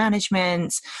diary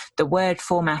management, the Word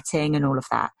formatting and all of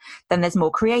that. Then there's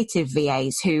more creative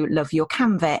VAs who love your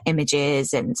Canva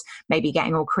images and maybe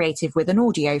getting all creative with an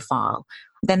audio file.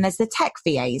 Then there's the tech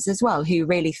VAs as well, who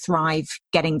really thrive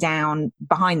getting down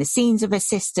behind the scenes of a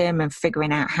system and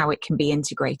figuring out how it can be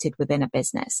integrated within a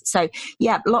business. So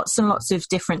yeah, lots and lots of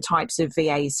different types of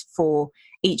VAs for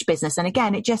each business. And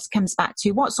again, it just comes back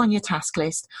to what's on your task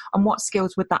list and what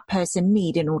skills would that person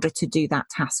need in order to do that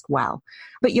task well.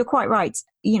 But you're quite right.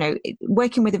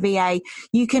 Working with a VA,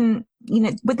 you can,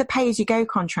 with the pay-as-you-go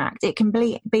contract, it can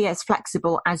be as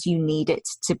flexible as you need it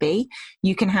to be.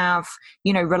 You can have,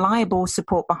 reliable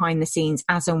support behind the scenes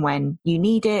as and when you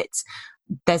need it.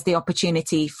 There's the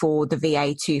opportunity for the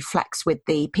VA to flex with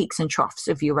the peaks and troughs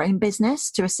of your own business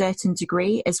to a certain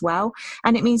degree as well.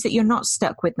 And it means that you're not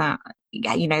stuck with that,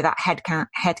 that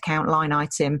headcount line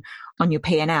item on your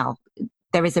P&L.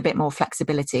 There is a bit more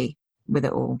flexibility with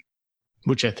it all,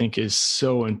 which I think is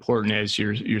so important as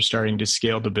you're starting to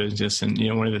scale the business. And,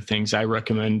 one of the things I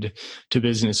recommend to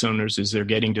business owners as they're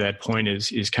getting to that point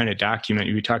is kind of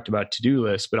document. We talked about to-do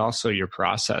lists, but also your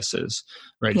processes,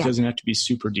 right? Yeah. It doesn't have to be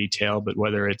super detailed, but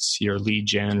whether it's your lead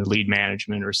gen or lead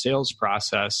management or sales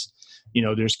process,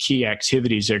 there's key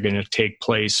activities that are going to take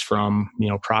place from,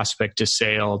 prospect to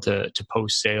sale to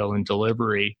post-sale and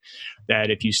delivery,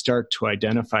 that if you start to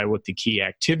identify what the key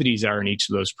activities are in each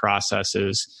of those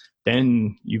processes,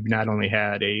 then you've not only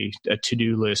had a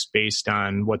to-do list based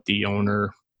on what the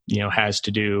owner, has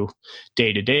to do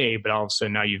day to day, but all of a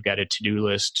sudden now you've got a to-do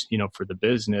list, for the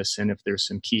business. And if there's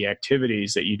some key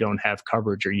activities that you don't have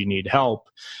coverage or you need help,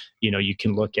 you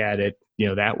can look at it,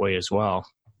 that way as well.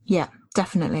 Yeah,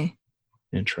 definitely.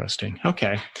 Interesting.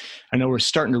 Okay. I know we're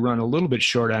starting to run a little bit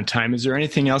short on time. Is there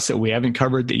anything else that we haven't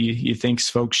covered that you think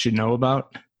folks should know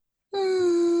about?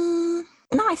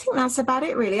 No, I think that's about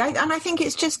it, really. And I think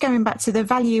it's just going back to the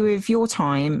value of your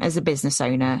time as a business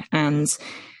owner. And,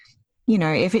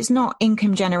 if it's not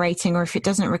income generating or if it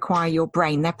doesn't require your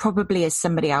brain, there probably is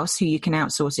somebody else who you can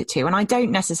outsource it to. And I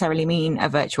don't necessarily mean a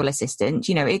virtual assistant.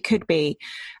 It could be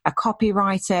a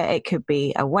copywriter, it could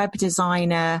be a web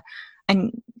designer.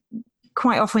 And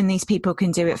quite often these people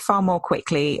can do it far more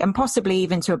quickly and possibly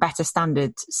even to a better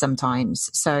standard sometimes.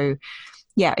 So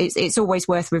yeah, it's always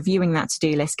worth reviewing that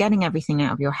to-do list, getting everything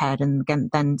out of your head and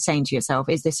then saying to yourself,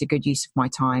 is this a good use of my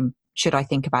time? Should I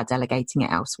think about delegating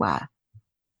it elsewhere?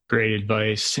 Great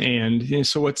advice. And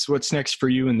so what's next for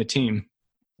you and the team?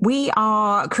 We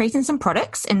are creating some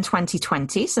products in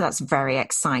 2020, so that's very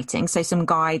exciting. So some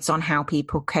guides on how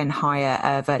people can hire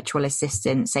a virtual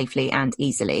assistant safely and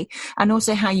easily, and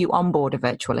also how you onboard a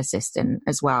virtual assistant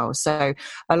as well. So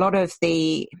a lot of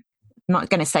the, I'm not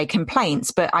going to say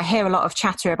complaints, but I hear a lot of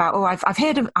chatter about,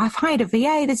 I've hired a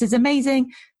VA, this is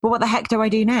amazing, but what the heck do I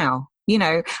do now?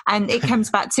 And it comes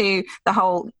back to the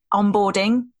whole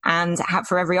onboarding, and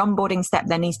for every onboarding step,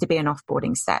 there needs to be an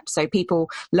offboarding step. So people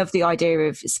love the idea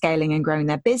of scaling and growing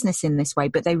their business in this way,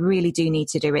 but they really do need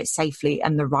to do it safely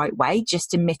and the right way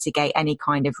just to mitigate any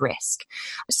kind of risk.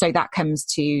 So that comes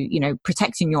to,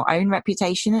 protecting your own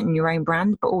reputation and your own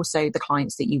brand, but also the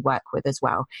clients that you work with as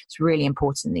well. It's really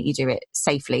important that you do it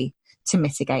safely to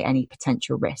mitigate any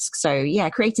potential risk. So yeah,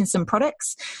 creating some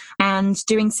products and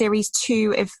doing series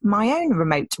 2 of my own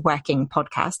remote working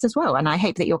podcast as well. And I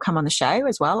hope that you'll come on the show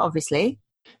as well, obviously.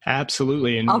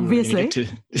 Absolutely. And obviously to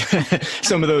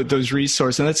some of those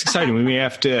resources. And that's exciting. We may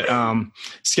have to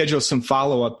schedule some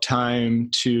follow-up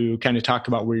time to kind of talk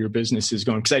about where your business is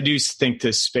going. Because I do think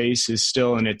this space is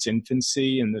still in its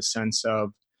infancy in the sense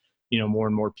of, more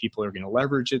and more people are going to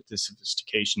leverage it. The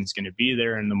sophistication is going to be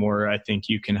there. And the more I think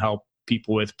you can help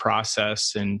people with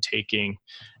process and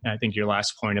I think your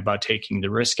last point about taking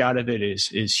the risk out of it is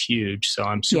huge. So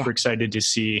I'm super excited to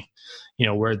see,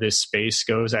 where this space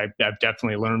goes. I've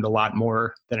definitely learned a lot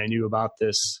more than I knew about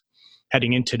this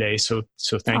heading in today. So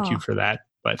thank you for that.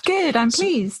 But good. I'm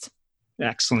pleased.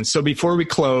 Excellent. So before we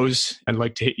close, I'd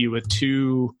like to hit you with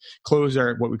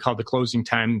what we call the closing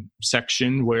time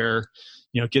section, where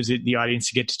it gives the audience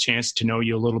to get a chance to know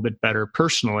you a little bit better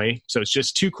personally. So it's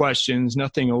just 2 questions,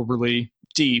 nothing overly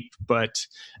deep, but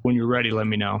when you're ready, let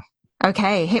me know.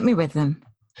 Okay, hit me with them.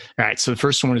 All right. So the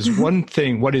first one is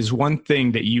what is one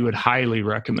thing that you would highly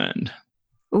recommend?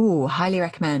 Ooh, highly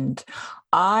recommend.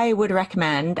 I would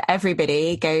recommend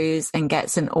everybody goes and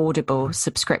gets an Audible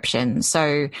subscription.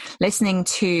 So listening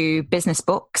to business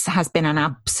books has been an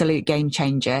absolute game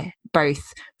changer,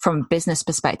 both from a business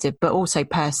perspective, but also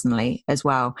personally as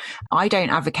well. I don't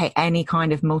advocate any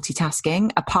kind of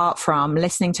multitasking apart from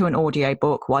listening to an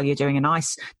audiobook while you're doing a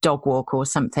nice dog walk or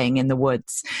something in the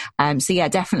woods. So yeah,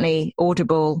 definitely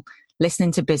Audible.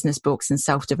 Listening to business books and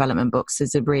self-development books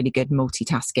is a really good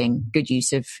multitasking, good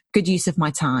use of my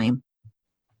time.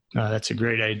 That's a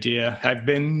great idea. I've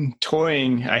been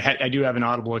toying. I do have an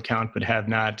Audible account, but have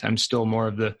not. I'm still more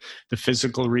of the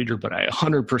physical reader, but I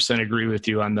 100% agree with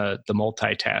you on the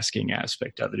multitasking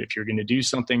aspect of it. If you're going to do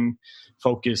something,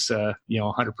 focus,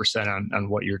 100% on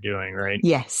what you're doing, right?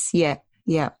 Yes. Yeah.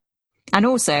 Yeah. And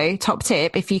also, top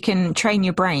tip, if you can train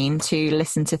your brain to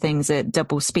listen to things at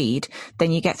double speed,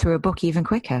 then you get through a book even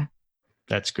quicker.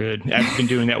 That's good. I've been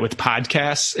doing that with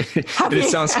podcasts. And it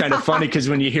sounds kind of funny because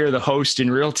when you hear the host in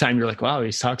real time, you're like, wow,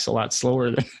 he talks a lot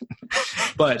slower than,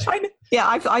 but yeah,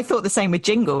 I thought the same with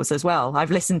jingles as well.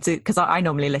 I've listened to, because I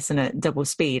normally listen at double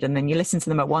speed, and then you listen to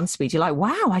them at 1 speed. You're like,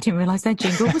 wow, I didn't realize their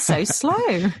jingle was so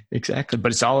slow. Exactly.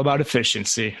 But it's all about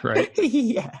efficiency, right?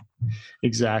 Yeah.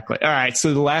 Exactly. All right.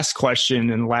 So the last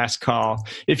question and last call,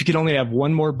 if you could only have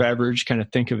one more beverage, kind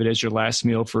of think of it as your last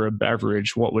meal for a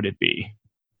beverage, what would it be?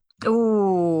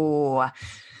 Ooh,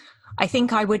 I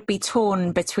think I would be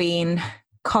torn between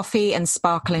coffee and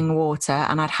sparkling water,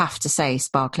 and I'd have to say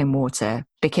sparkling water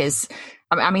because,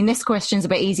 I mean, this question's a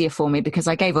bit easier for me because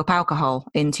I gave up alcohol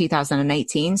in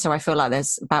 2018, so I feel like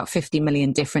there's about 50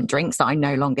 million different drinks that I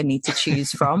no longer need to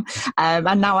choose from,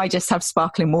 and now I just have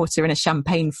sparkling water in a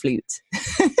champagne flute.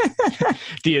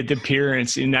 The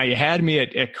appearance, now you had me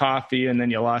at coffee, and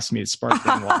then you lost me at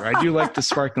sparkling water. I do like the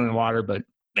sparkling water, but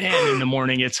man, in the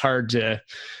morning, it's hard to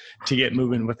get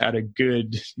moving without a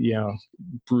good,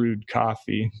 brewed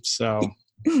coffee. So,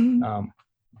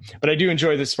 but I do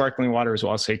enjoy the sparkling water as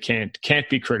well. So I can't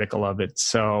be critical of it.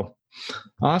 So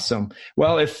awesome.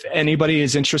 Well, if anybody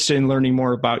is interested in learning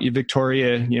more about you,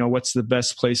 Victoria, what's the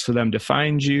best place for them to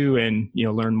find you and,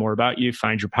 learn more about you,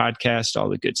 find your podcast, all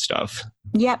the good stuff?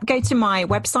 Yep. Go to my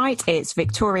website. It's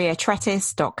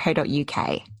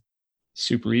victoriatretis.co.uk.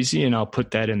 Super easy. And I'll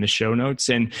put that in the show notes.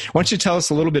 And why don't you tell us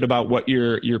a little bit about what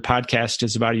your podcast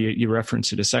is about? You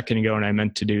referenced it a second ago, and I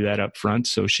meant to do that up front.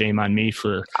 So shame on me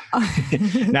for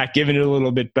not giving it a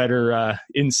little bit better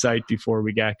insight before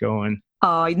we got going.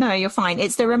 Oh, no, you're fine.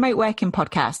 It's the Remote Working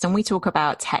Podcast, and we talk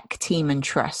about tech, team, and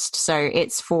trust. So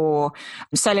it's for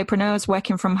solopreneurs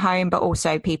working from home, but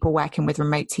also people working with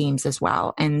remote teams as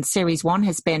well. And Series 1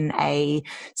 has been a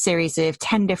series of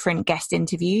 10 different guest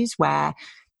interviews where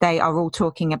they are all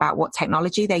talking about what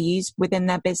technology they use within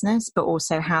their business, but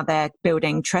also how they're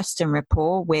building trust and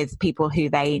rapport with people who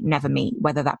they never meet,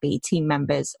 whether that be team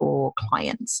members or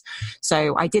clients.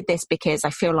 So I did this because I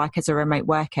feel like as a remote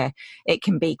worker, it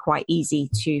can be quite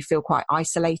easy to feel quite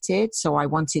isolated. So I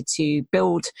wanted to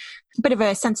build a bit of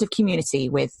a sense of community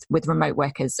with remote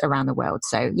workers around the world.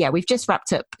 So yeah, we've just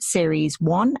wrapped up Series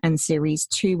 1 and Series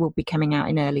 2 will be coming out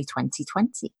in early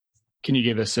 2020. Can you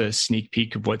give us a sneak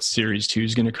peek of what Series 2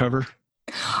 is going to cover?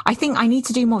 I think I need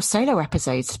to do more solo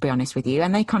episodes, to be honest with you,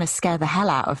 and they kind of scare the hell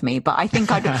out of me. But I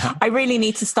think I really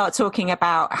need to start talking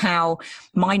about how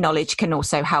my knowledge can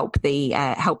also help the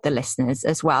listeners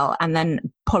as well, and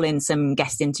then pull in some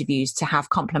guest interviews to have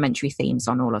complementary themes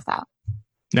on all of that.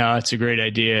 No, it's a great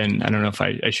idea. And I don't know if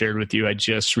I shared with you, I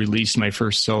just released my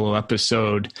first solo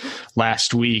episode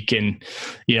last week. And,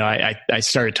 I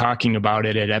started talking about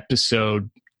it at episode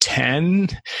 10,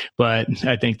 but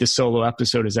I think the solo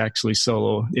episode is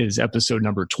episode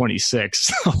number 26.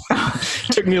 So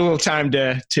it took me a little time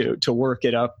to work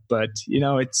it up, but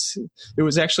it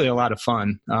was actually a lot of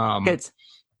fun. Good.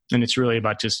 And it's really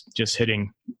about just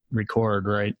hitting record,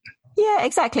 right? Yeah,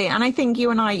 exactly. And I think you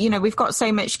and I, we've got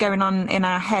so much going on in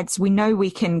our heads. We know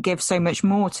we can give so much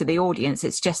more to the audience.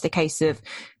 It's just a case of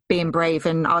being brave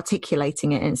and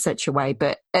articulating it in such a way.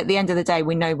 But at the end of the day,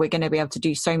 we know we're going to be able to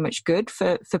do so much good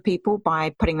for people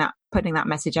by putting that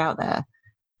message out there.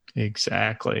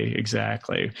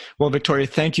 Exactly. Well, Victoria,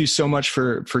 thank you so much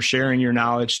for sharing your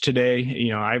knowledge today.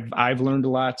 You know, I've learned a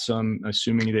lot, so I'm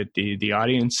assuming that the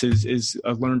audience is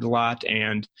learned a lot,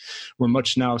 and we're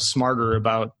much now smarter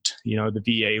about, you know, the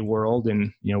VA world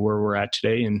and, you know, where we're at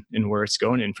today and where it's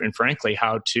going, and frankly,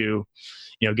 how to,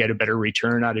 you know, get a better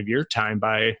return out of your time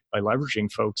by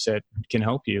leveraging folks that can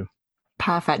help you.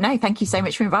 Perfect. No, thank you so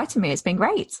much for inviting me. It's been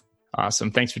great.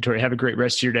 Awesome. Thanks, Victoria. Have a great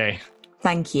rest of your day.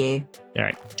 Thank you. All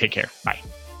right. Take care. Bye.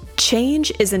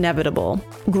 Change is inevitable.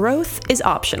 Growth is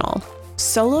optional.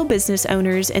 Solo business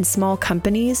owners and small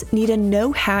companies need a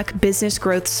no-hack business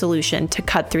growth solution to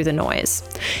cut through the noise.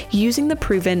 Using the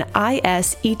proven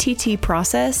ISETT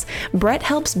process, Brett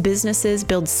helps businesses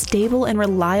build stable and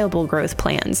reliable growth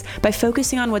plans by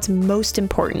focusing on what's most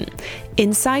important: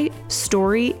 insight,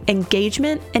 story,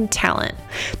 engagement, and talent.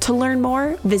 To learn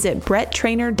more, visit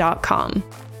bretttrainer.com.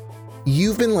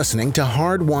 You've been listening to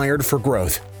Hardwired for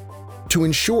Growth. To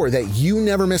ensure that you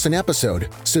never miss an episode,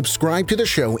 subscribe to the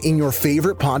show in your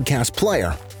favorite podcast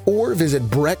player or visit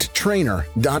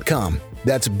bretttrainer.com.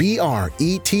 That's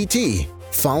BRETT,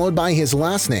 followed by his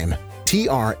last name,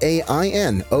 TRAINOR.com.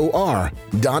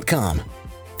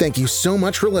 Thank you so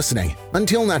much for listening.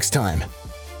 Until next time.